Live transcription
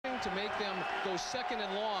to make them go second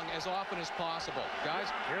and long as often as possible. Guys,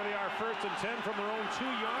 here they are, 1st and 10 from their own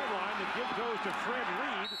 2-yard line. The give goes to Fred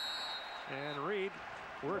Reed, and Reed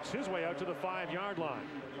works his way out to the 5-yard line.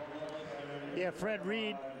 Yeah, Fred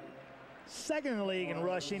Reed, second in the league in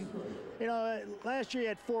rushing. You know, last year he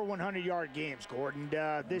had 4 100-yard games, Gordon.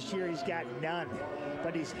 This year he's got none,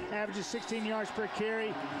 but he's averages 16 yards per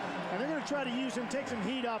carry. And they're going to try to use him, take some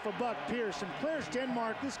heat off of Buck Pierce. And Clarence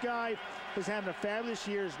Denmark, this guy is having a fabulous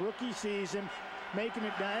year, his rookie season, making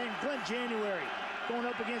it down. And Glenn January going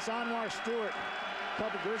up against Anwar Stewart. A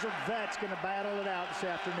couple grizzled vets going to battle it out this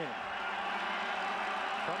afternoon.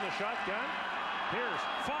 From the shotgun, Pierce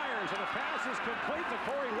fires, and the pass is complete to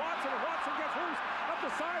Corey Watson. And Watson gets loose. Up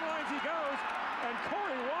the sidelines he goes. And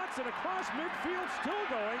Corey Watson across midfield, still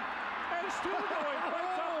going. And still going.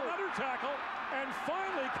 Breaks off another tackle. And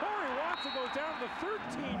finally, Corey Watson goes down to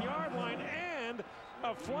the 13-yard line, and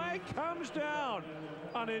a flag comes down.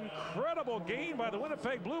 An incredible gain by the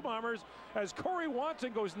Winnipeg Blue Bombers as Corey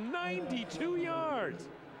Watson goes 92 yards.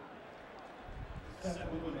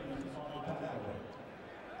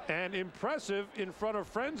 And impressive in front of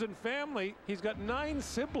friends and family. He's got 9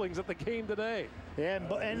 siblings at the game today. And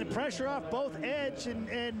the pressure off both Edge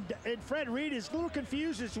and Fred Reed is a little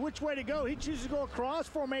confused as to which way to go. He chooses to go across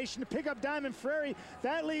formation to pick up Diamond Frary.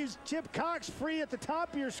 That leaves Chip Cox free at the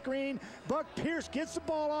top of your screen. Buck Pierce gets the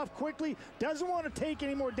ball off quickly, doesn't want to take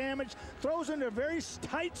any more damage, throws into a very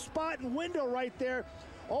tight spot and window right there.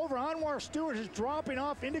 Over Anwar Stewart is dropping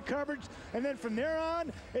off into coverage, and then from there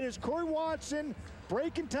on, it is Corey Watson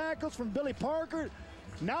breaking tackles from Billy Parker,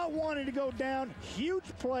 not wanting to go down. Huge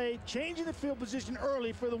play, changing the field position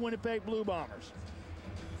early for the Winnipeg Blue Bombers.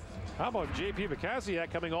 How about J.P. Bakasiak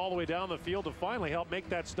coming all the way down the field to finally help make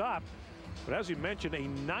that stop? But as you mentioned, a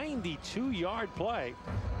 92-yard play.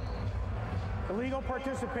 Illegal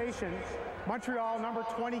participation, Montreal number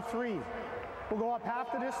 23. Will go up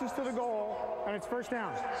half the distance to the goal, and it's first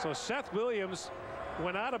down. So Seth Williams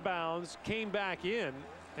went out of bounds, came back in,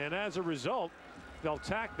 and as a result, they'll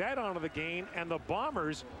tack that onto the gain, and the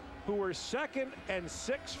Bombers, who were 2nd and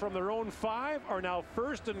 6 from their own 5, are now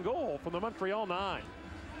 1st and goal from the Montreal 9.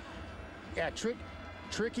 Yeah,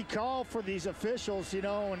 tricky call for these officials, you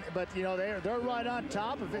know, but you know they're right on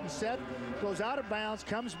top of it. And Seth goes out of bounds,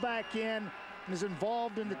 comes back in, and is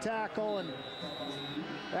involved in the tackle, and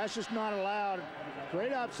that's just not allowed.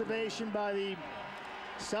 Great observation by the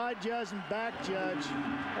side judge and back judge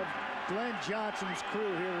of Glenn Johnson's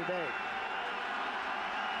crew here today.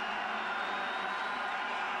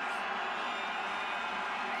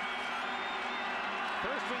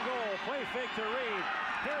 First and goal, play fake to Reed.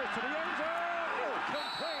 Pierce to the end zone.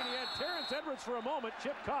 Complete. He had Terrence Edwards for a moment.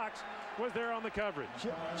 Chip Cox was there on the coverage.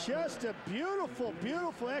 Just a beautiful,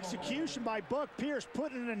 beautiful execution by Buck Pierce,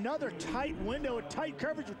 putting in another tight window, a tight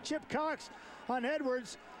coverage with Chip Cox on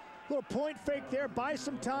Edwards. Little point fake there, buy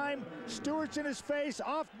some time. Stewart's in his face,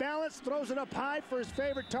 off balance, throws it up high for his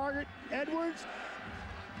favorite target, Edwards.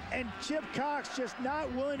 And Chip Cox just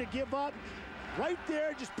not willing to give up. Right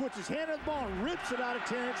there, just puts his hand on the ball and rips it out of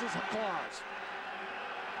Terrence's claws.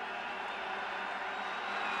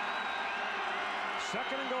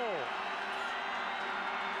 2nd and goal.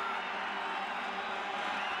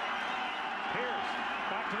 Pierce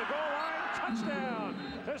back to the goal line, touchdown.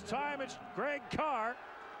 This time it's Greg Carr,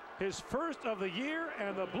 his first of the year,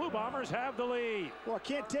 and the Blue Bombers have the lead. Well, I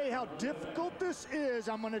can't tell you how difficult this is.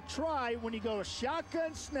 I'm going to try. When you go to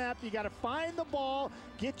shotgun snap, you got to find the ball,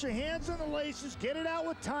 get your hands on the laces, get it out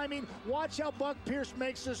with timing. Watch how Buck Pierce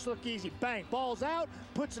makes this look easy. Bang, ball's out,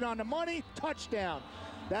 puts it on the money, touchdown.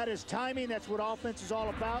 That is timing. That's what offense is all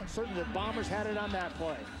about. Certainly the Bombers had it on that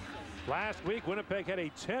play. Last week, Winnipeg had a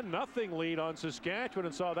 10-0 lead on Saskatchewan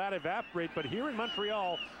and saw that evaporate. But here in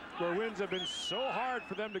Montreal, where wins have been so hard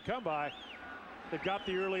for them to come by, they've got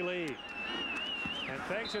the early lead. And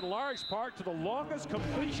thanks in large part to the longest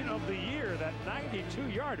completion of the year, that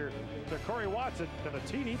 92-yarder to Corey Watson and a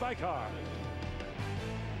TD by Carr.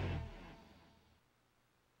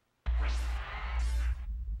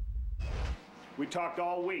 We talked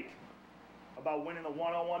all week about winning the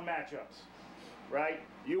one-on-one matchups, right?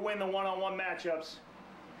 You win the one-on-one matchups,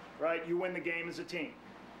 right? You win the game as a team.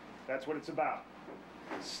 That's what it's about.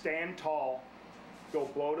 Stand tall, go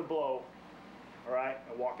blow to blow, all right,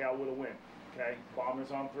 and walk out with a win, okay? Bombers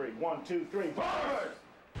on 3. 1, 2, 3, Bombers!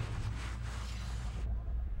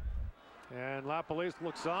 And LaPolice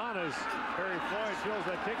looks on as Barry Floyd fills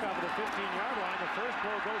that kickoff at the 15-yard line. The first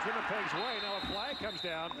blow goes Winnipeg's way. Now a flag comes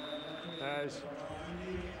down as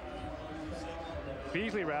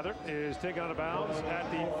Beasley, is taken out of bounds at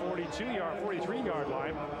the 43-yard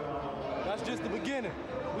line. That's just the beginning.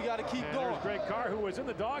 We got to keep going. There's Greg Carr, who was in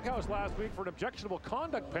the doghouse last week for an objectionable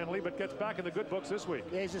conduct penalty, but gets back in the good books this week.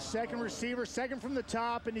 Yeah, he's a second receiver, second from the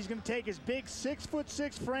top, and he's going to take his big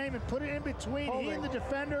 6'6" frame and put it in between he and the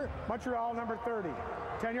defender. Montreal number 30.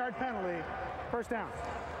 10-yard penalty. First down.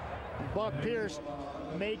 Buck Pierce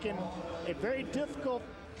making a very difficult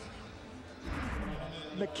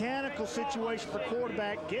mechanical situation for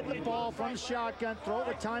quarterback, getting the ball from the shotgun, throw it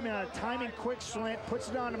with timing on a timing quick slant, puts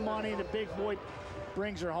it on the money, and the big boy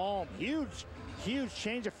brings her home. Huge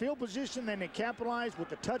change of field position, then they capitalize with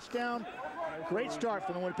the touchdown. Great start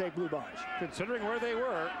from the Winnipeg Blue Bombers. Considering where they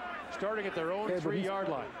were, starting at their own 3-yard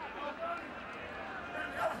line.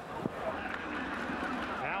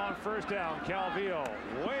 Now on first down, Calvillo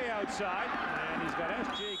way outside, and he's got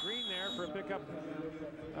S.J. Green there for a pickup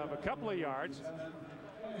of a couple of yards.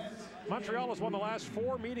 Montreal has won the last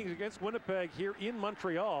 4 meetings against Winnipeg here in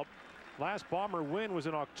Montreal. Last Bomber win was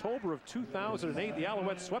in October of 2008. The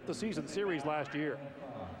Alouettes swept the season series last year.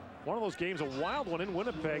 One of those games, a wild one in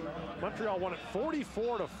Winnipeg. Montreal won it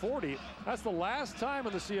 44-40. That's the last time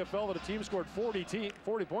in the CFL that a team scored 40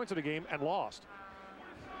 points in a game and lost.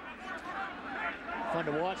 Fun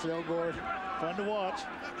to watch, though, Gord. Fun to watch.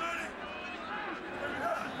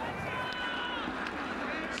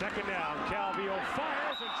 Second down, Calvillo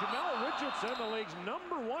fires, and Jamel Richardson, the league's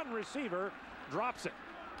 #1 receiver, drops it.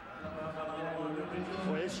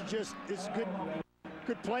 Boy, this is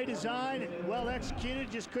good play design and well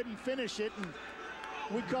executed. Just couldn't finish it, and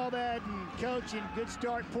we call that in coaching good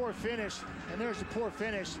start, poor finish. And there's the poor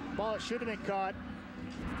finish. Ball that should have been caught.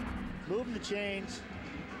 Moving the chains.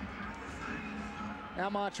 Now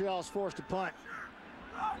Montreal's forced to punt.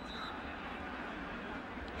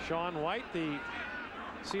 Sean White, the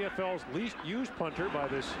CFL's least used punter by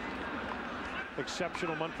this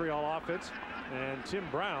exceptional Montreal offense, and Tim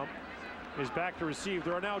Brown is back to receive.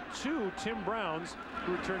 There are now 2 Tim Browns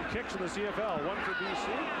who return kicks in the CFL, one for BC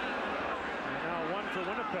and now one for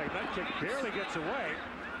Winnipeg. That kick barely gets away,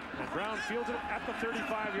 and Brown fields it at the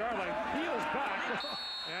 35-yard line, peels back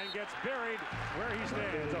and gets buried where he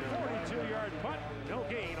stands. A 42-yard punt, no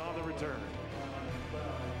gain on the return.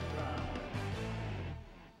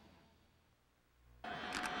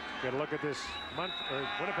 Get a look at this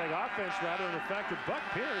Winnipeg offense, rather, and the fact that Buck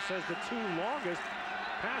Pierce has the 2 longest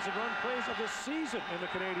pass and run plays of the season in the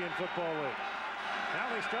Canadian Football League. Now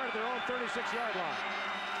they start at their own 36-yard line.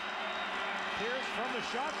 Pierce from the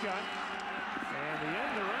shotgun, and the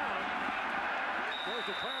end around goes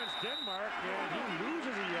to Clarence Denmark, and he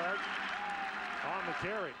loses a yard on the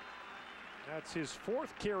carry. That's his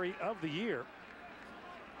 4th carry of the year.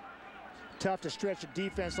 Tough to stretch a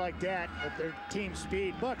defense like that with their team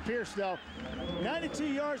speed. Buck Pierce, though,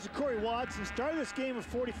 92 yards to Corey Watson. Started this game with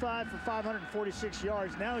 45 for 546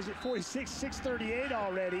 yards. Now he's at 46, 638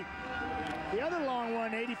 already. The other long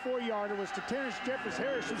one, 84-yarder, was to Terrence Jeffers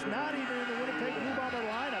Harris, who's not even in the Winnipeg Blue Bomber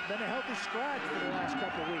lineup. Been a healthy scratch for the last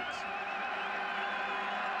couple of weeks.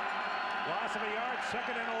 Loss of a yard,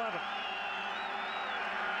 2nd and 11.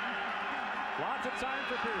 Lots of time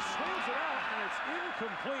for Pierce. Swings it out, and it's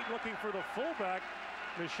incomplete. Looking for the fullback,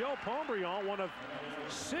 Michel Pombriand, one of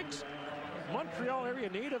 6 Montreal area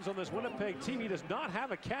natives on this Winnipeg team. He does not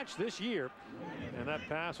have a catch this year, and that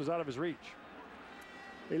pass was out of his reach.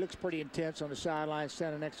 He looks pretty intense on the sideline,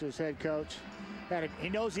 standing next to his head coach. He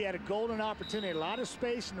knows he had a golden opportunity, a lot of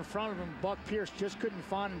space in front of him. Buck Pierce just couldn't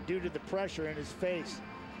find him due to the pressure in his face.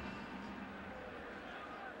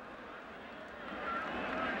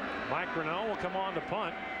 Mike Renault will come on to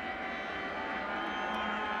punt.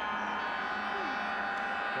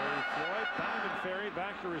 Corey Floyd, Diamond Ferry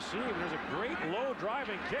back to receive. There's a great low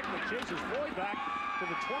driving kick that chases Floyd back to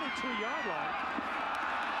the 22-yard line.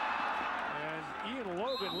 And Ian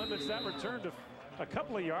Logan limits that return to a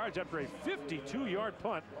couple of yards after a 52-yard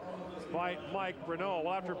punt by Mike Renault.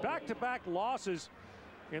 Well, after back-to-back losses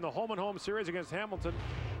in the home-and-home series against Hamilton,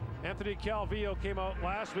 Anthony Calvillo came out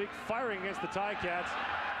last week firing against the Ticats.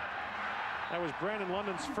 That was Brandon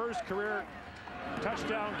London's first career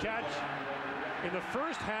touchdown catch. In the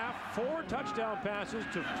first half, 4 touchdown passes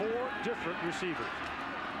to 4 different receivers.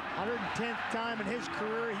 110th time in his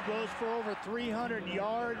career he goes for over 300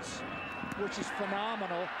 yards, which is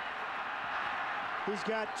phenomenal. He's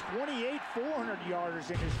got 28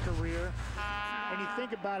 400-yarders in his career. And you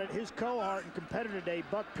think about it, his cohort in competitive day,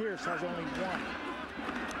 Buck Pierce, has only 1.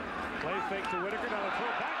 Play fake to Whitaker. Now the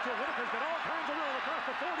throw back to Whitaker's got all kinds of room across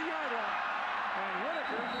the 40-yard line. And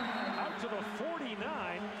Whitaker out to the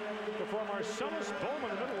 49 before Marcellus Bowman,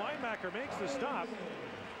 the middle linebacker, makes the stop.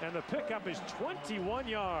 and the pickup is 21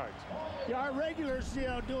 yards. Yeah, our regulars,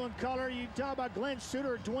 doing color. You talk about Glenn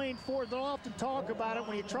Suter or Dwayne Ford. They'll often talk about it.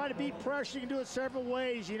 When you try to beat pressure, you can do it several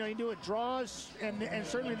ways. You can do it draws and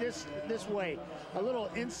certainly this way. A little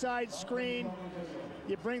inside screen.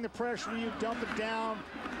 You bring the pressure, you dump it down,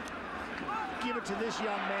 give it to this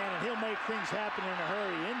young man, and he'll make things happen in a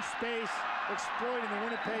hurry. In space, exploiting the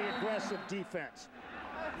Winnipeg aggressive defense.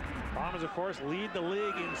 Bombers, of course, lead the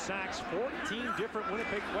league in sacks. 14 different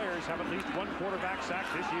Winnipeg players have at least one quarterback sack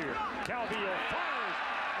this year. Calvillo fires,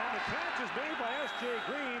 and the catch is made by S.J.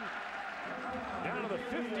 Green down to the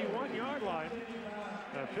 51-yard line.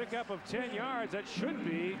 A pickup of 10 yards. That should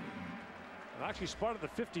be actually spotted the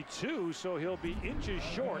 52, so he'll be inches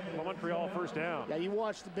short of a Montreal first down. Yeah, you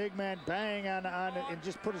watch the big man bang on it and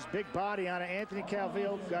just put his big body on it. Anthony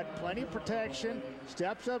Calvillo got plenty of protection,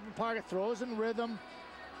 steps up in the pocket, throws in rhythm.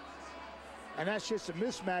 And that's just a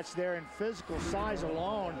mismatch there in physical size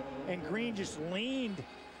alone. And Green just leaned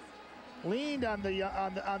on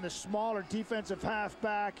the smaller defensive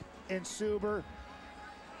halfback in Suber.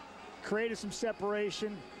 Created some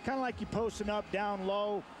separation, kind of like you posting up down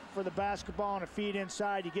low for the basketball and a feed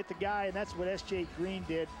inside. You get the guy, and that's what S.J. Green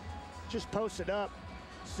did. Just posted up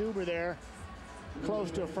Suber there,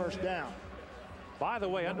 close to a first down. By the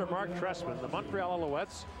way, under Mark Trestman, the Montreal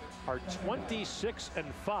Alouettes are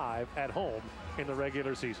 26-5 at home in the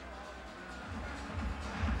regular season.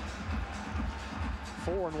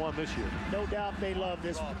 4-1 this year. No doubt they love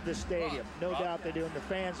this stadium. No doubt they do, and the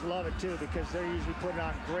fans love it too, because they're usually putting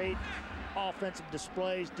on great offensive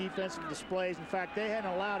displays, defensive displays. In fact, they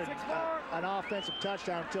hadn't allowed an offensive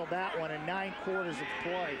touchdown until that one in 9 quarters of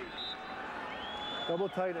play. Double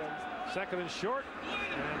tight ends. Second and short,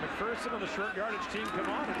 and McPherson and the short yardage team come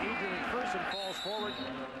on, and Adrian McPherson falls forward.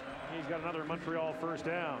 He's got another Montreal first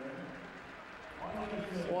down.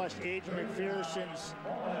 Watched Adrian McPherson's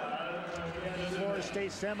Florida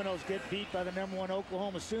State Seminoles get beat by the #1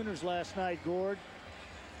 Oklahoma Sooners last night, Gord.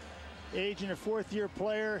 Adrian, a 4th-year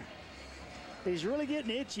player. He's really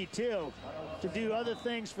getting itchy, too, to do other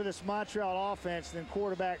things for this Montreal offense than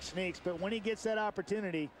quarterback sneaks. But when he gets that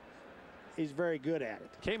opportunity, he's very good at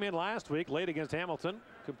it. Came in last week late against Hamilton,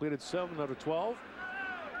 completed 7 out of 12.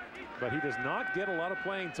 But he does not get a lot of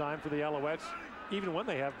playing time for the Alouettes, even when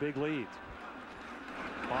they have big leads.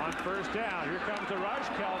 On first down, here comes the rush.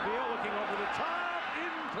 Calvillo looking over the top,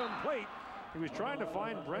 incomplete. He was trying to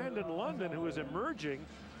find Brandon London, who is emerging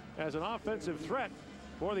as an offensive threat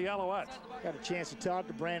for the Alouettes. Got a chance to talk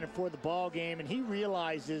to Brandon for the ball game, and he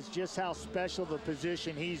realizes just how special the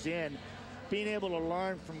position he's in. Being able to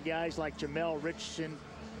learn from guys like Jamel Richardson,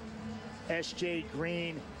 S.J.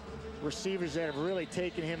 Green, receivers that have really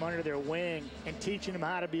taken him under their wing and teaching him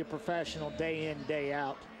how to be a professional day in, day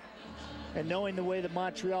out. And knowing the way that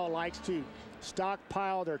Montreal likes to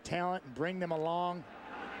stockpile their talent and bring them along,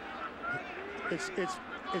 it's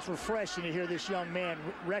refreshing to hear this young man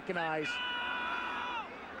recognize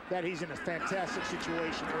that he's in a fantastic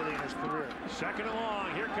situation early in his career. Second and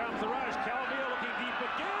long, here comes the rush. Calvillo looking deep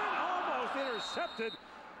again, almost intercepted.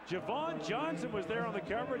 Javon Johnson was there on the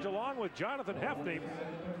coverage along with Jonathan Hefney.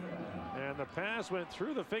 And the pass went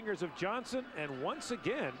through the fingers of Johnson, and once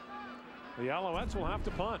again, the Alouettes will have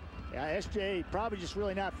to punt. Yeah, S.J. probably just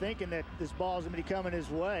really not thinking that this ball is going to be coming his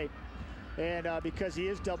way. And because he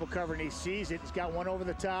is double covered and he sees it, he's got one over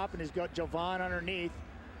the top, and he's got Javon underneath.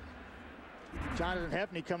 Jonathan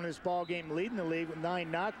Hefney coming to this ball game leading the league with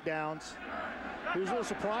 9 knockdowns. He was a little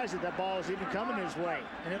surprised that ball was even coming his way,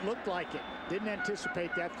 and it looked like it. Didn't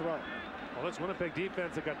anticipate that throw. Well, this Winnipeg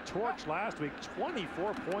defense that got torched last week,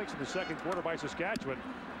 24 points in the second quarter by Saskatchewan,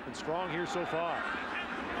 and strong here so far.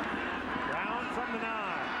 Brown from the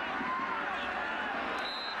 9.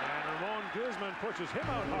 And Ramon Guzman pushes him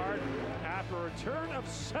out hard after a return of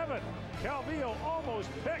 7. Calvillo almost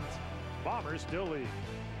picked. Bombers still lead.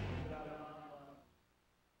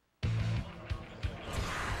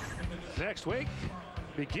 Next week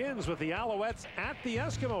begins with the Alouettes at the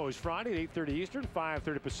Eskimos Friday at 8:30 Eastern,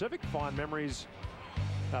 5:30 Pacific. Fond memories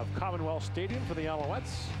of Commonwealth Stadium for the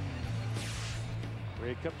Alouettes.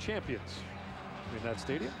 Grey Cup champions in that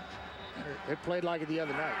stadium. They played like it the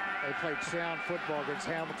other night. They played sound football against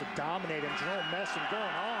Hamilton, dominating. Jerome Messon going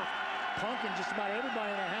off, punking just about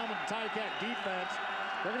everybody in the Hamilton Ticat defense.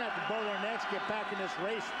 They're going to have to bow their necks, get back in this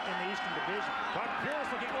race in the Eastern Division. Buck Pierce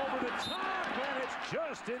looking over the top, and it's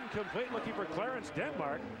just incomplete, looking for Clarence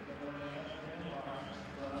Denmark.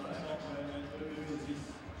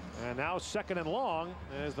 And now second and long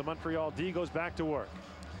as the Montreal D goes back to work.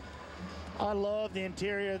 I love the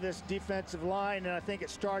interior of this defensive line, and I think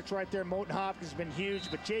it starts right there. Moten Hopkins has been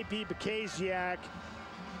huge, but J.P. Bakaziak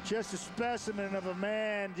Just a specimen of a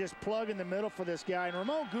man, just plug in the middle for this guy. And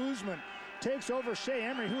Ramon Guzman takes over Shea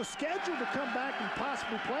Emery, who was scheduled to come back and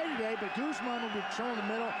possibly play today, but Guzman will be shown in the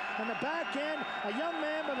middle. On the back end, a young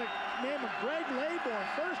man by the name of Greg Laybourne,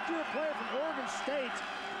 first-year player from Oregon State.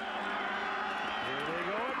 Here they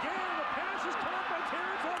go again. The pass is caught by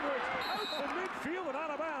Terrence Edwards. Out to midfield and out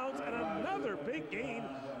of bounds. And another big gain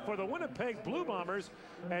for the Winnipeg Blue Bombers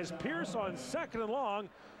as Pierce on 2nd and long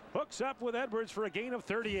hooks up with Edwards for a gain of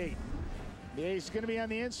 38. Yeah, he's going to be on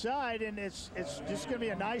the inside, and it's just going to be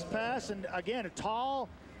a nice pass. And again, a tall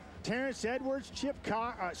Terrence Edwards,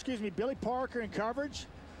 Billy Parker in coverage.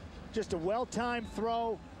 Just a well-timed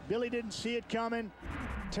throw. Billy didn't see it coming.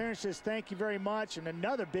 Terrence says thank you very much, and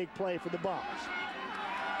another big play for the Bombers.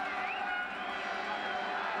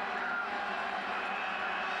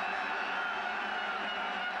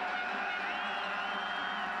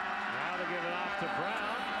 Now they give it off to Brown.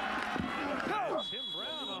 Tim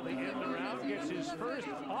Brown on the end around gets his first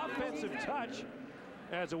offensive touch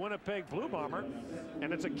as a Winnipeg Blue Bomber,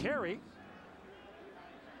 and it's a carry.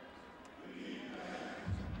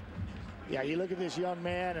 Yeah, you look at this young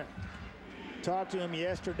man, and talked to him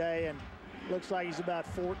yesterday, and looks like he's about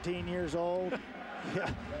 14 years old.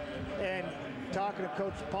 And talking to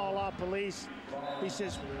Coach Paul LaPolice, he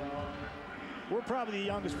says, we're probably the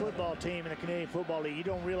youngest football team in the Canadian Football League. You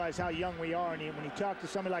don't realize how young we are. And when you talk to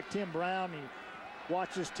somebody like Tim Brown, and you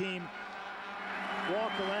watch this team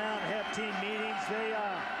walk around, have team meetings, they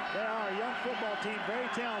are a young football team, very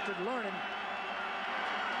talented, learning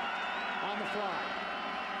on the fly.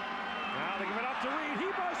 Now they give it up to Reed. He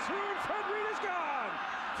busts through, and Fred Reed is gone.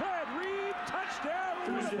 Fred Reed, touchdown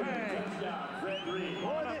Winnipeg.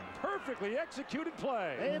 What a perfectly executed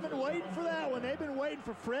play. They've been waiting for that one. They've been waiting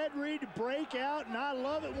for Fred Reed to break out, and I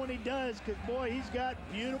love it when he does, because, boy, he's got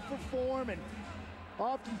beautiful form and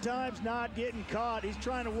oftentimes not getting caught. He's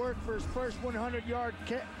trying to work for his first 100-yard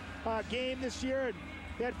game this year, and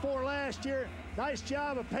he had 4 last year. Nice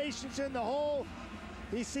job of patience in the hole.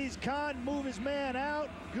 He sees Kahn move his man out.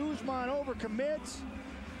 Guzman overcommits.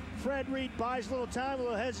 Fred Reed buys a little time, a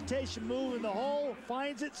little hesitation move in the hole,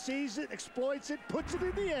 finds it, sees it, exploits it, puts it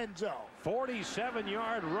in the end zone.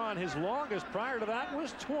 47-yard run. His longest prior to that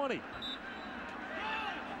was 20.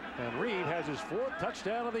 And Reed has his 4th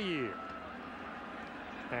touchdown of the year.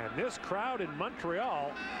 And this crowd in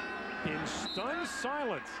Montreal in stunned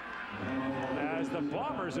silence as the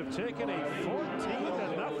Bombers have taken a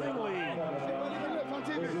 14-0 lead.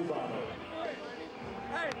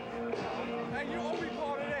 Hey, you owe me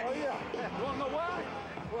part of that. Oh, yeah. You want to know why?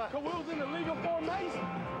 Because we was in the legal formation.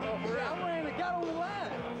 Oh, for real? I went in and got on the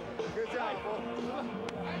line. Good job, folks.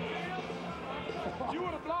 You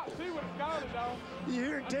would have blocked, he would have got it, dog. You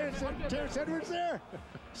hear Terrence Edwards there?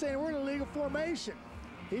 Saying we're in a legal formation.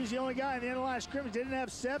 He's the only guy in the end of the line scrimmage. They didn't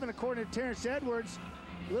have 7, according to Terrence Edwards.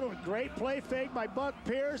 Little great play fake by Buck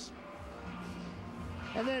Pierce.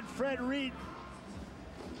 And then Fred Reed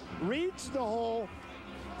reads the hole,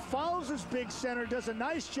 follows his big center, does a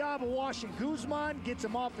nice job of washing Guzman, gets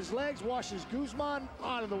him off his legs, washes Guzman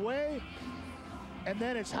out of the way, and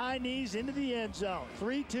then it's high knees into the end zone.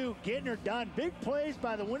 3-2, getting her done. Big plays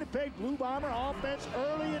by the Winnipeg Blue Bomber offense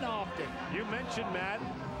early and often. You mentioned, Matt,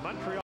 Montreal.